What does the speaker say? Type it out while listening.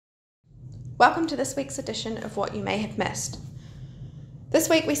Welcome to this week's edition of What You May Have Missed. This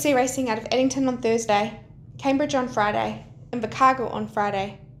week we see racing out of Addington on Thursday, Cambridge on Friday, Invercargill on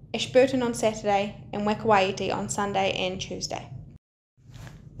Friday, Ashburton on Saturday and Wakawaiti on Sunday and Tuesday.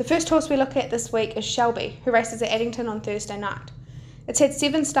 The first horse we look at this week is Shelby, who races at Addington on Thursday night. It's had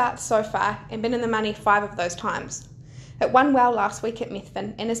 7 starts so far and been in the money 5 of those times. It won well last week at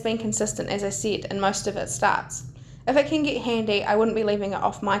Methven and has been consistent, as I said, in most of its starts. If it can get handy, I wouldn't be leaving it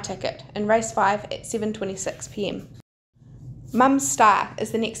off my ticket in race 5 at 7:26 p.m. Mum's Star is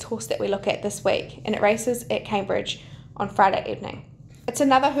the next horse that we look at this week, and it races at Cambridge on Friday evening. It's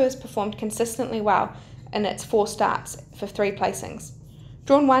another who has performed consistently well in its 4 starts for 3 placings.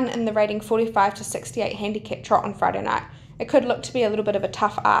 Drawn 1 in the rating 45 to 68 handicap trot on Friday night, it could look to be a little bit of a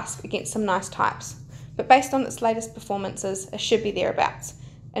tough ask against some nice types, but based on its latest performances, it should be thereabouts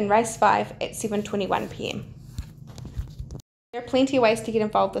in race 5 at 7:21 p.m. There are plenty of ways to get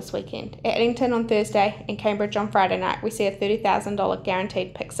involved this weekend. At Addington on Thursday and Cambridge on Friday night, we see a $30,000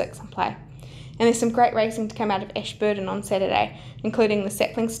 guaranteed pick 6 in play. And there's some great racing to come out of Ashburton on Saturday, including the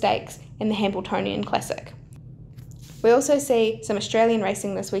Sapling Stakes and the Hambletonian Classic. We also see some Australian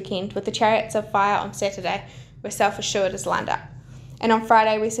racing this weekend with the Chariots of Fire on Saturday, where Self Assured is lined up. And on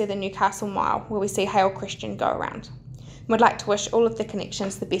Friday we see the Newcastle Mile, where we see Hale Christian go around. And we'd like to wish all of the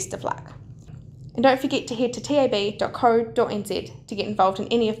connections the best of luck. And don't forget to head to tab.co.nz to get involved in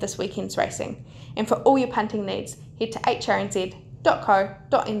any of this weekend's racing. And for all your punting needs, head to hrnz.co.nz.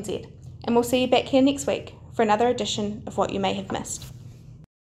 And we'll see you back here next week for another edition of What You May Have Missed.